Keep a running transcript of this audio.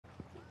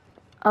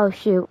Oh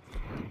shoot.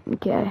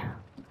 Okay.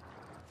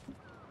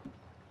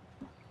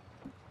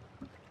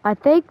 I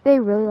think they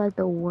really like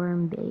the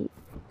worm bait.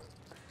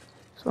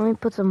 So let me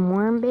put some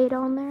worm bait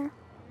on there.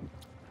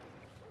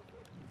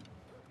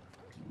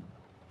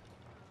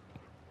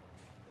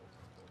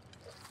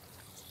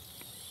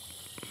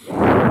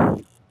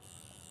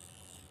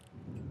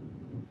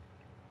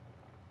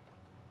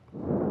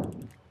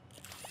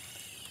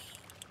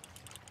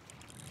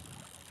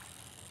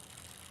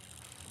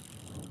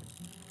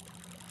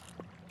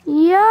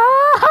 Yo!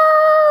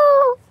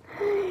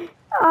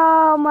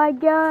 Oh my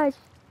gosh.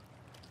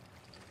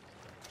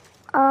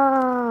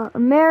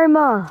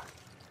 Marima.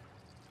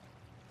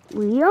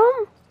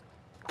 Liam?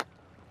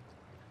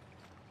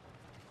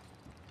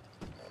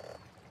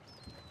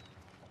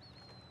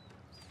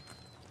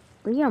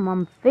 Liam,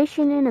 I'm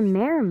fishing in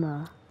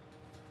Marima.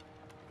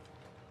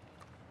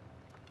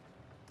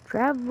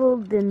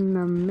 Traveled in the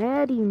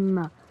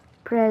Marima,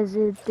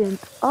 President,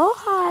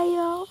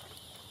 Ohio.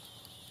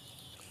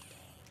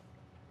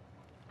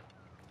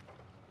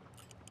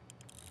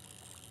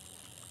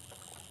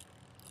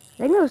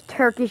 I think those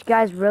Turkish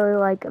guys really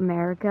like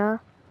America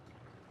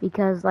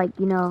because, like,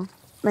 you know,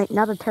 like,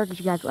 not the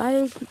Turkish guys. Why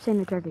do I keep saying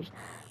the Turkish?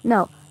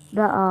 No,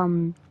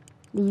 the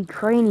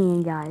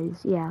Ukrainian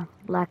guys. Yeah,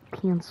 Black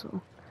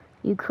Pencil.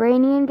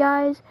 Ukrainian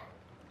guys,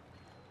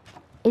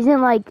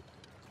 isn't, like,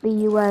 the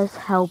U.S.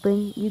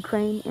 helping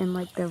Ukraine in,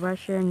 like, the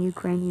Russia and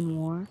Ukrainian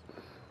war?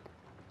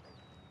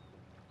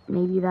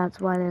 Maybe that's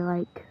why they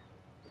like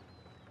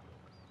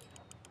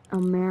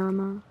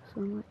Amerima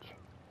so much.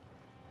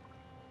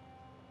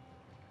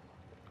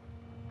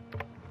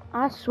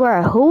 I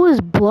swear, who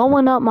is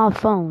blowing up my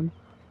phone?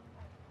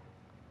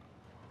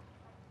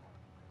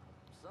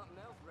 Something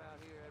else around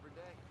here every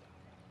day.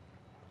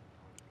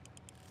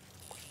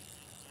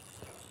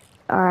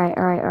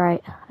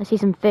 Alright. I see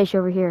some fish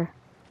over here.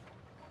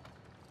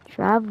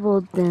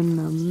 Traveled in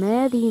the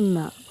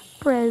Marima,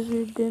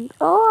 President,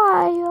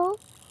 Ohio.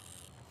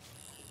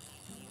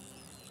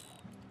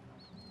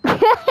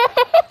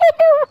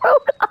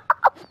 Broke off.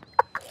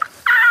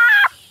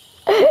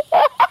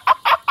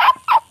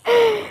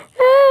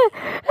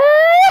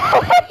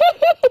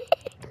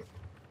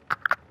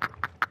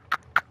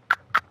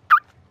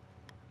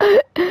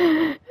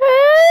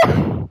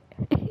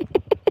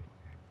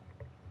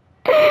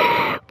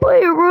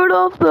 Wait,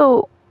 Rudolph,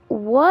 though.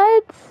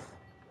 What?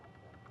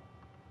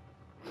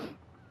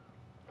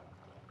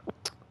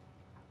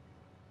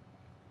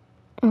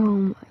 Oh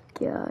my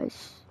gosh.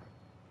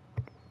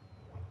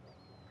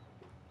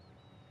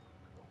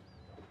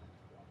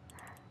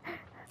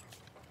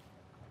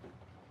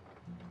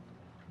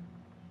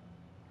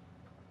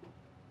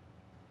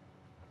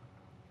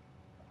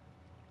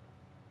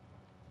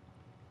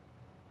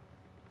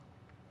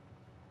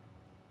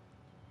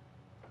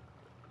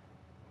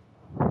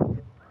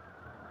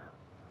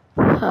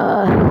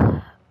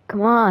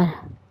 Come on.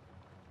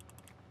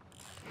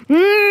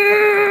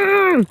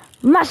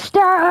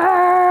 Mustard!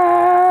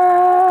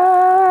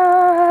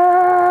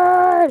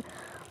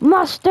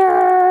 Mustard!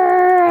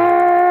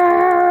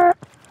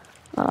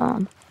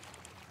 I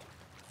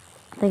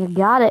think I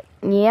got it.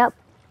 Yep.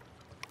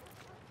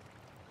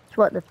 It's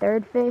what, the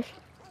third fish?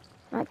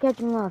 Not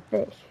catching a lot of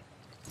fish.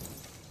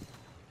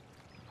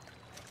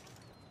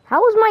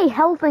 How is my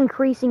health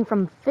increasing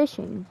from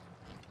fishing?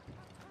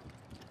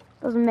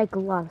 Doesn't make a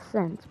lot of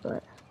sense,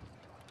 but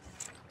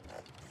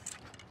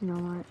you know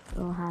what?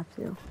 We'll have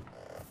to.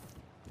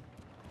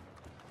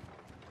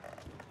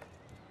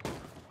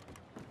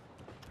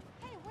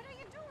 Hey, what are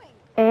you doing?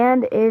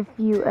 And if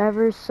you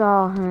ever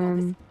saw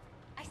him,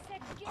 I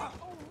said get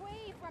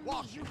away from me,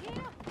 Watch you it.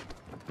 hear?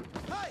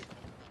 Hey!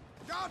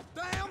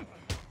 Goddamn!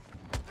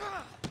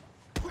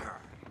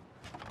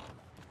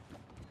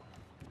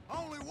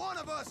 Only one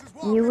of us is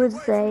walking you would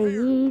away say from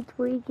here. he's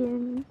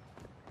tweaking.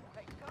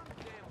 Hey, calm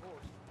the damn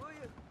horse, will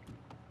you?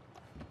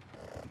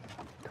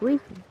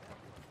 Tweaking.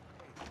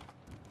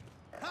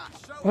 Hot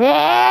show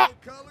Eh.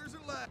 colors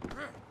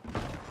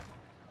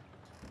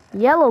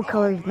and Yellow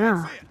colors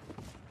now. That's it.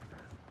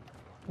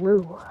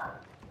 Blue.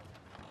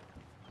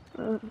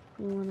 You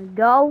wanna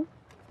go?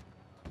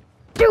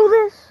 Do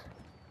this?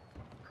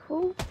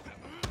 Cool.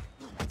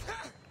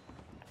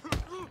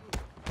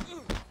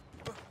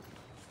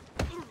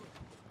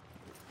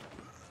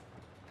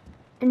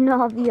 And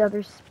all the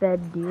other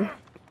sped deer.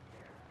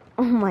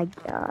 Oh my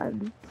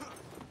god.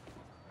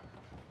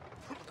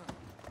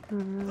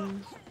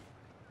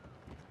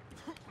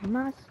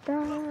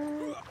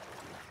 Mustard.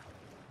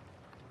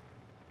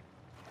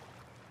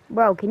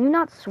 Bro, can you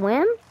not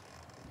swim?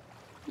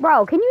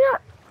 Bro, can you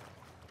not?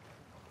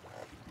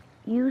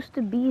 Used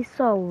to be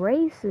so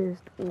racist.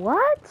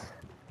 What?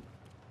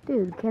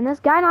 Dude, can this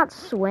guy not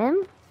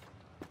swim?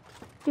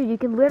 Dude, you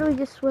can literally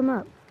just swim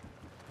up.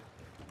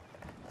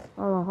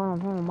 Hold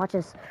on. Watch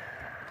this.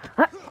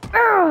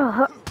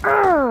 Oh!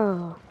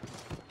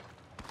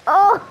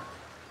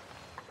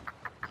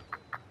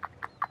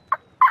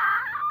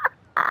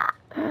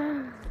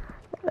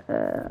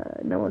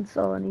 No one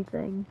saw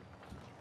anything.